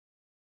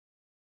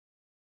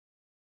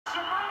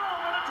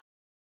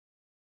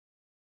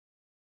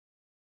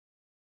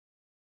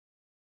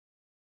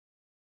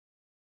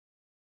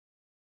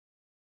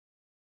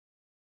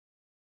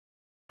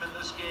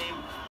this game.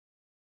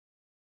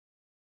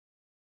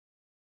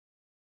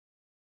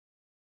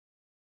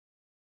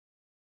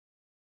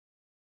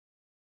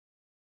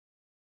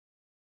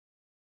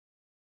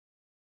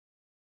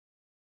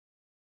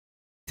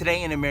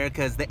 Today in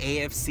America is the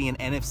AFC and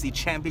NFC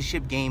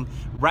championship game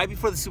right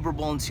before the Super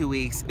Bowl in 2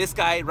 weeks. This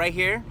guy right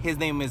here, his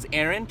name is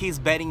Aaron. He's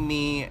betting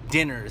me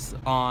dinners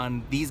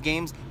on these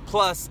games,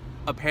 plus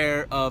a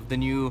pair of the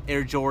new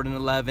Air Jordan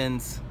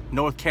 11s,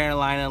 North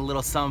Carolina,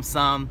 little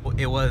some.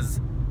 It was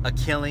a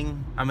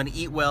killing. I'm gonna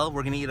eat well.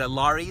 We're gonna eat at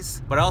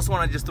Laurie's. But I also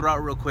wanna just throw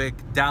out real quick,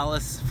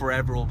 Dallas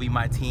forever will be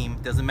my team.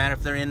 Doesn't matter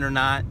if they're in or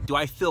not. Do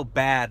I feel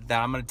bad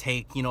that I'm gonna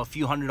take, you know, a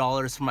few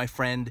 $100s from my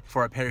friend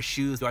for a pair of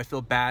shoes? Do I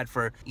feel bad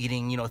for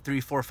eating, you know,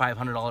 $300, $400,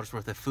 $500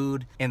 worth of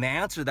food? And the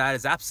answer to that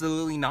is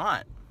absolutely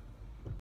not.